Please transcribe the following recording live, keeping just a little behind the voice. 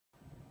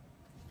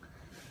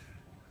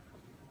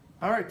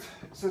All right,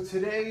 so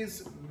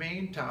today's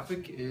main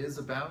topic is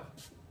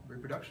about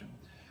reproduction.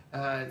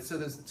 So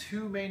there's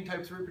two main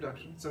types of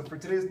reproduction. So for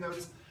today's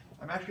notes,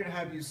 I'm actually going to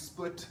have you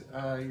split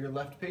your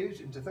left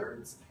page into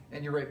thirds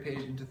and your right page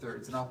into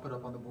thirds, and I'll put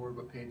up on the board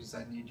what pages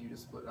I need you to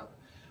split up.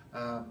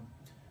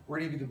 We're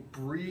going to give you the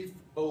brief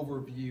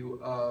overview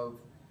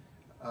of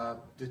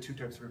the two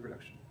types of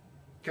reproduction.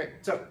 Okay,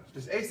 so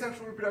there's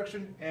asexual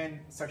reproduction and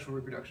sexual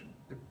reproduction.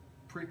 The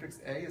prefix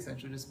A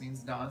essentially just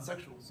means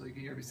non-sexual, so you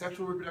can either be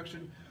sexual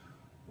reproduction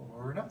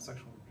or not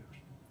sexual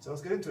reproduction. So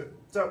let's get into it.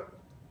 So,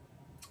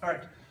 all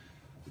right,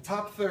 the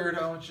top third,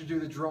 I want you to do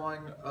the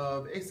drawing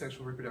of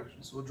asexual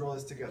reproduction. So we'll draw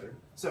this together.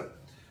 So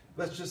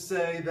let's just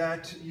say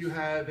that you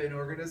have an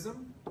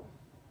organism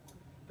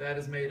that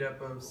is made up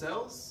of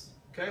cells.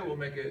 Okay, we'll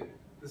make it,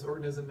 this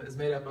organism is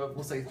made up of,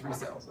 we'll say 3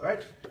 cells, all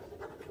right?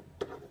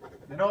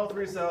 And all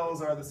 3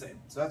 cells are the same.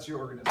 So that's your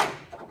organism.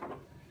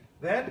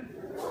 Then,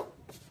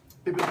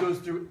 if it goes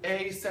through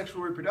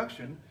asexual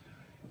reproduction,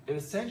 it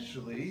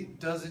essentially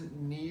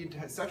doesn't need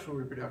sexual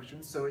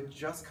reproduction, so it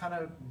just kind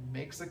of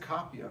makes a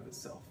copy of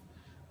itself.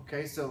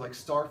 Okay, so like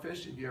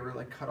starfish, if you ever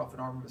like cut off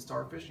an arm of a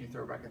starfish and you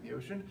throw it back in the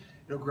ocean,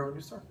 it'll grow a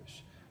new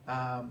starfish.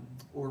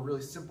 Or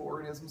really simple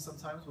organisms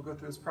sometimes will go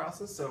through this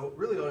process. So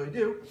really all you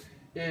do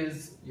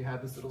is you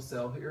have this little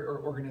cell here, or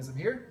organism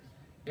here,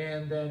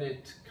 and then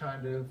it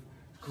kind of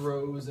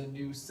grows a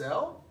new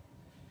cell,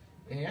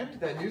 and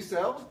that new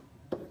cell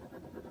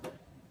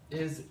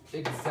is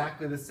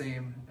exactly the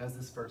same as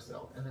this first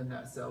cell. And then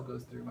that cell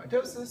goes through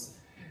mitosis,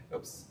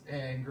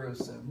 and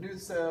grows some new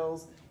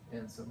cells,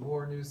 and some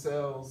more new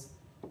cells.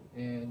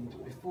 And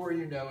before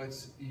you know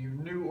it, your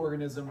new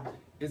organism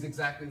is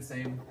exactly the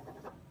same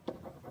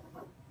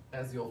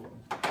as the old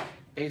one.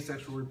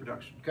 Asexual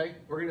reproduction, okay?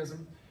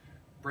 Organism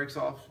breaks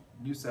off,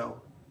 new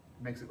cell,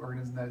 makes an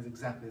organism that is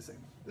exactly the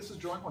same. This is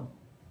drawing 1.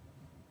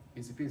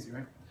 Easy peasy,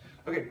 right?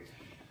 Okay.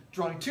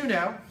 Drawing 2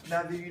 now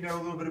that you know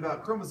a little bit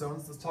about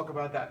chromosomes, let's talk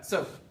about that.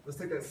 So let's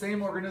take that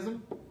same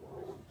organism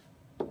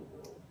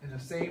and the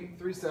same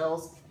 3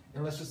 cells,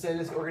 and let's just say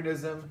this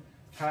organism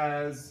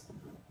has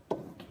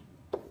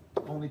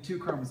only 2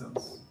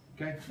 chromosomes,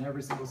 okay, in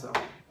every single cell.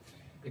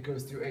 It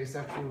goes through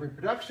asexual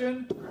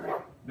reproduction,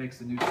 makes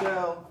a new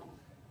cell,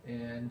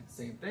 and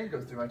same thing,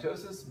 goes through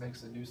mitosis,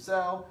 makes a new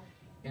cell,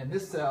 and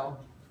this cell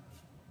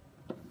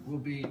will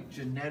be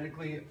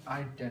genetically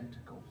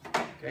identical.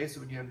 Okay,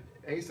 so when you have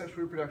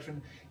asexual reproduction,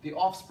 the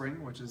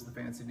offspring, which is the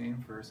fancy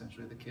name for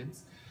essentially the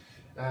kids,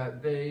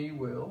 they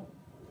will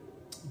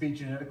be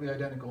genetically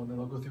identical, and then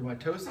they'll go through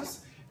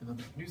mitosis, and they'll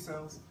make new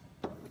cells.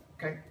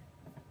 Okay,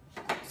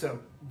 so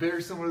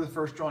very similar to the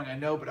first drawing, I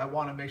know, but I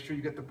want to make sure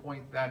you get the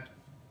point that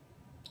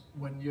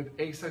when you have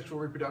asexual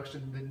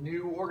reproduction, the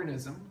new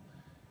organism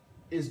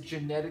is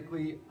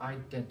genetically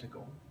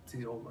identical to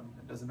the old one.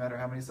 It doesn't matter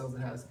how many cells it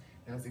has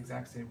the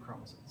exact same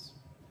chromosomes.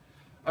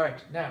 All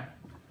right, now,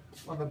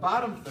 on the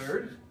bottom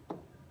third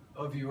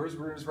of yours,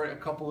 we're going to just write a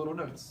couple little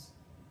notes.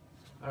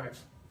 All right.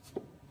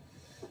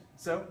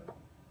 So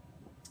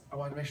I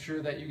want to make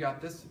sure that you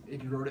got this.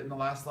 If you wrote it in the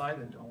last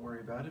slide, then don't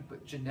worry about it.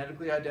 But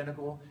genetically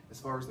identical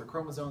as far as their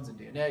chromosomes and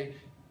DNA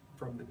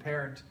from the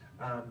parent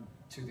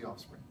to the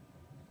offspring.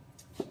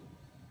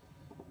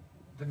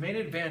 The main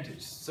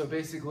advantage, so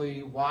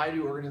basically, why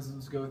do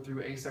organisms go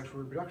through asexual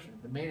reproduction?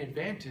 The main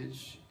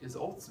advantage is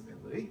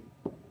ultimately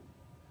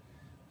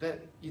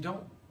that you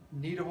don't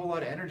need a whole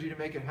lot of energy to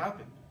make it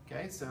happen,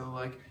 okay? So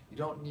like, you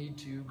don't need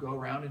to go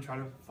around and try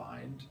to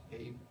find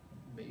a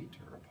mate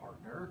or a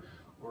partner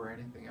or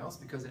anything else,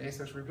 because in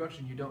asexual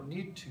reproduction, you don't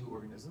need 2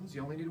 organisms,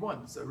 you only need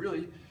 1. So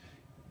really,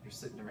 you're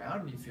sitting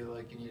around and you feel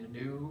like you need a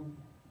new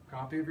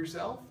copy of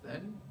yourself,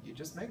 then you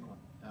just make one.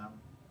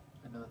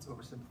 I know that's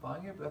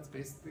oversimplifying it, but that's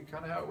basically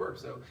kind of how it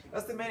works. So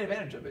that's the main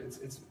advantage of it.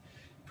 It's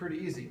pretty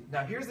easy.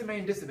 Now here's the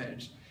main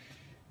disadvantage.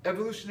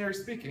 Evolutionary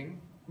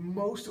speaking,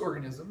 most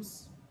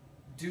organisms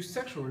do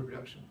sexual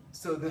reproduction.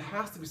 So there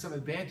has to be some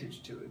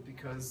advantage to it,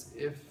 because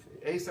if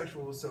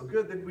asexual was so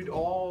good, then we'd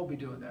all be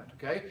doing that,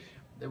 okay?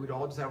 Then we'd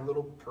all just have a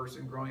little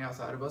person growing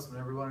outside of us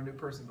whenever we want a new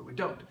person, but we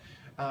don't.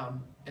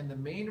 And the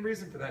main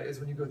reason for that is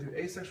when you go through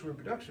asexual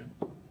reproduction,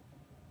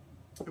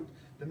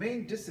 the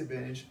main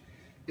disadvantage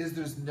is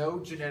there's no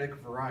genetic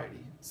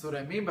variety. So what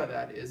I mean by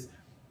that is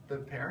the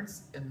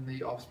parents and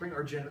the offspring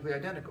are genetically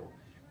identical.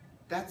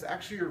 That's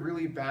actually a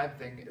really bad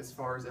thing as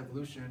far as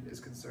evolution is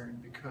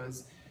concerned,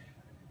 because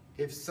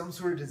if some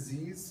sort of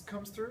disease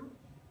comes through,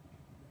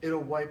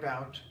 it'll wipe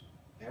out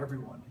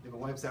everyone. If it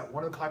wipes out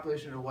one of the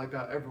population, it'll wipe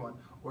out everyone.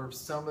 Or if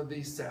some of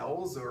these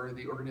cells or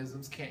the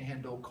organisms can't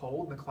handle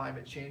cold and the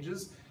climate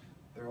changes,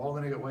 they're all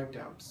going to get wiped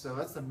out. So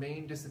that's the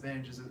main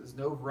disadvantage, is that there's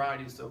no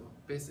variety. So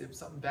basically, if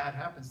something bad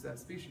happens to that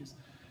species,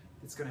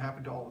 it's going to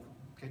happen to all of them.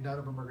 Okay, none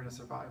of them are going to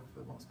survive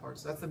for the most part.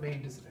 So that's the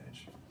main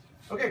disadvantage.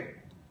 Okay,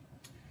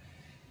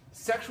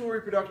 sexual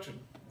reproduction.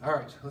 All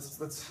right,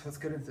 let's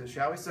get into this,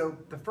 shall we? So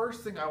the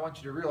first thing I want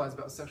you to realize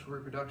about sexual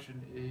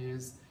reproduction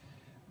is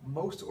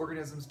most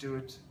organisms do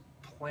it,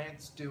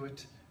 plants do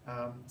it.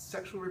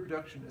 Sexual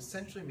reproduction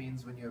essentially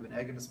means when you have an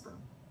egg and a sperm.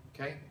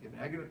 Okay, you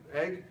have an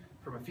egg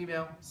from a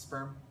female,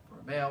 sperm from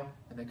a male,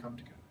 and they come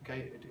together.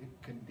 Okay, it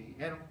can be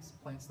animals,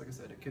 plants, like I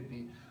said, it could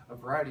be a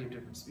variety of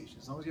different species.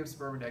 As long as you have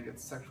sperm and egg,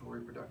 it's sexual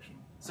reproduction.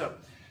 So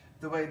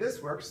the way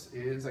this works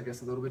is, I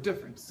guess, a little bit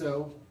different.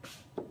 So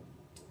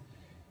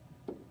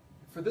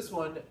for this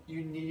one,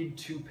 you need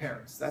two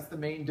parents. That's the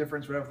main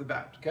difference right off the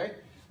bat, okay?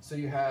 So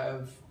you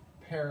have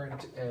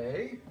parent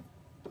A,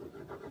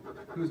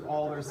 whose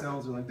all their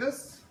cells are like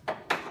this,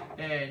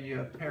 and you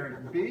have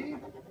parent B,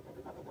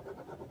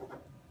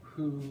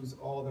 whose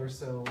all their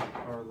cells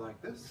are like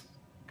this,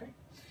 okay?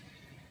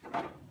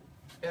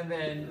 And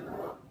then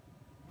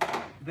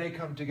they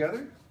come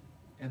together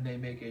and they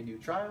make a new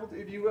child,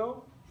 if you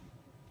will,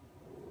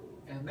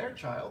 and their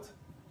child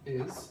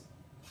is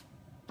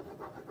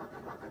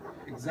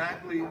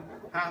exactly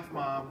half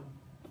mom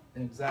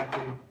and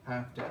exactly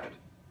half dad,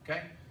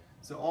 okay?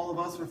 So all of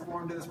us were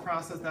formed in this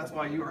process. That's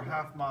why you are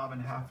half mom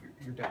and half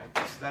your dad.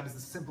 So that is the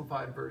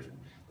simplified version.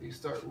 That you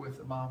start with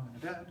a mom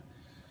and a dad,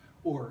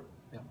 or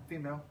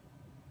female,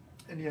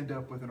 and you end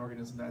up with an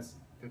organism that's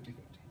 50-50.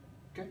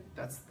 Okay,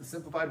 that's the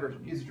simplified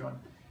version, easy drawing.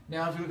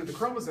 Now if you look at the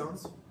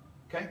chromosomes,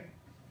 okay?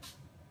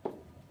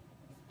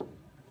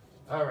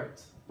 All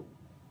right,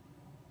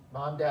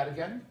 mom, dad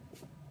again.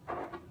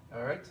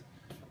 All right,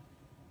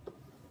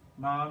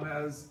 mom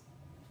has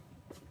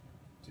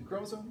 2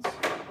 chromosomes.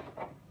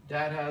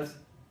 Dad has,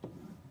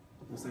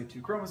 we'll say 2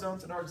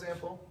 chromosomes in our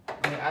example.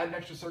 I'm going to add an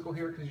extra circle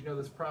here because you know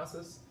this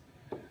process.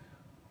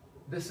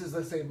 This is,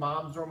 let's say,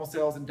 mom's normal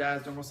cells and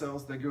dad's normal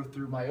cells. They go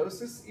through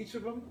meiosis, each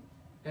of them.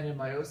 And in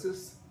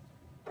meiosis,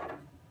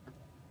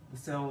 the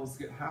cells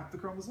get half the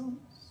chromosomes.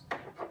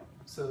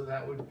 So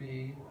that would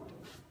be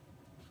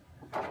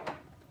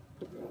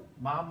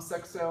mom's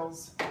sex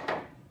cells,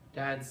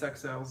 dad's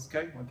sex cells,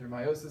 okay? Went through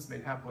meiosis,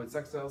 made haploid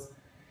sex cells.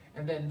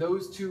 And then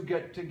those two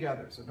get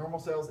together. So normal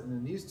cells, and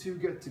then these two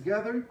get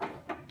together.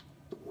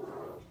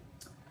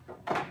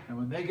 And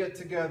when they get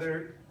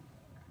together,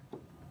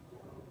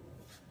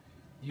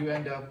 you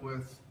end up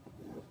with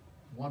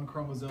 1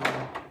 chromosome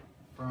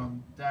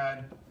from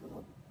dad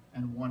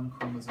and 1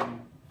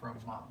 chromosome from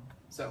mom.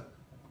 So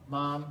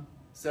mom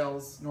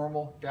cells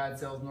normal, dad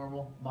cells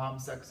normal, mom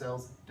sex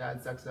cells,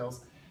 dad sex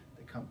cells.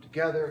 They come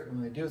together, and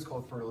when they do, it's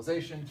called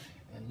fertilization,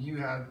 and you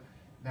have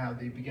now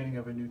the beginning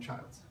of a new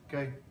child.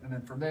 Okay, and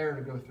then from there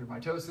to go through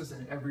mitosis,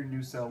 and every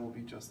new cell will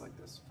be just like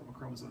this from a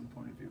chromosome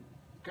point of view.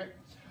 Okay,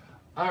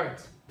 all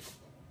right.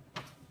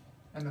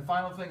 And the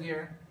final thing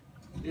here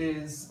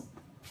is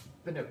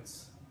the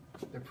notes.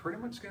 They're pretty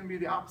much going to be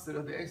the opposite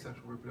of the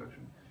asexual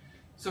reproduction.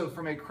 So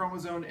from a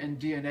chromosome and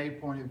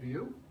DNA point of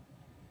view,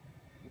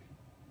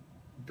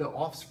 the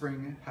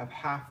offspring have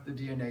half the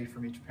DNA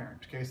from each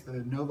parent. Okay, so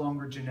they're no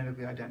longer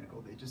genetically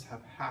identical. They just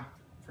have half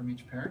from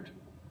each parent.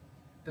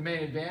 The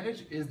main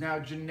advantage is now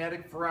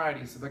genetic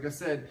variety. So like I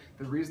said,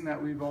 the reason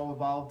that we've all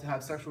evolved to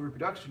have sexual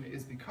reproduction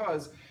is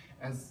because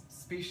as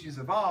species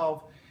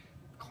evolve,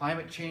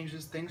 climate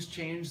changes, things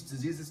change,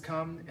 diseases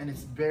come, and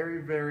it's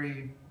very,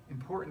 very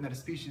important that a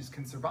species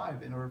can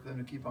survive in order for them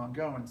to keep on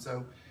going.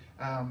 So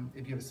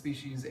if you have a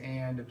species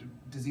and a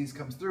disease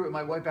comes through, it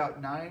might wipe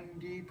out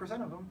 90%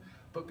 of them,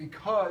 but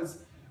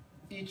because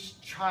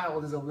each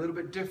child is a little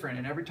bit different,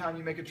 and every time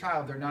you make a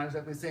child, they're not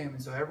exactly the same,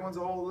 and so everyone's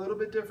all a little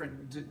bit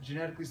different,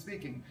 genetically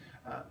speaking.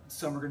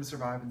 Some are going to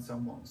survive and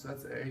some won't. So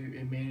that's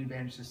a main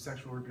advantage to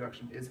sexual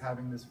reproduction, is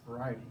having this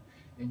variety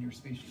in your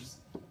species.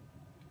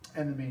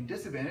 And the main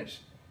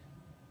disadvantage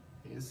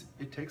is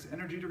it takes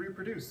energy to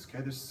reproduce.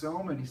 Okay, there's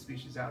so many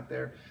species out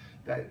there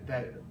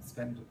that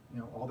spend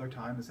all their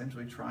time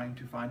essentially trying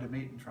to find a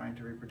mate and trying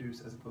to reproduce,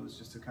 as opposed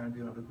just to kind of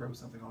being able to grow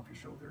something off your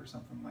shoulder or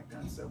something like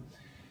that. So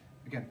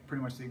again,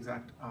 pretty much the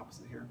exact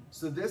opposite here.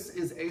 So this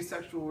is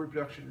asexual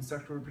reproduction and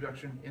sexual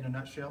reproduction in a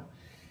nutshell.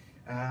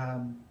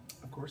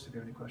 Of course, if you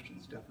have any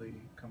questions, definitely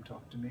come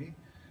talk to me.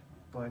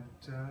 But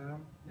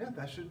yeah,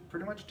 that should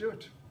pretty much do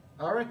it.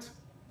 All right,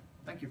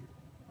 thank you.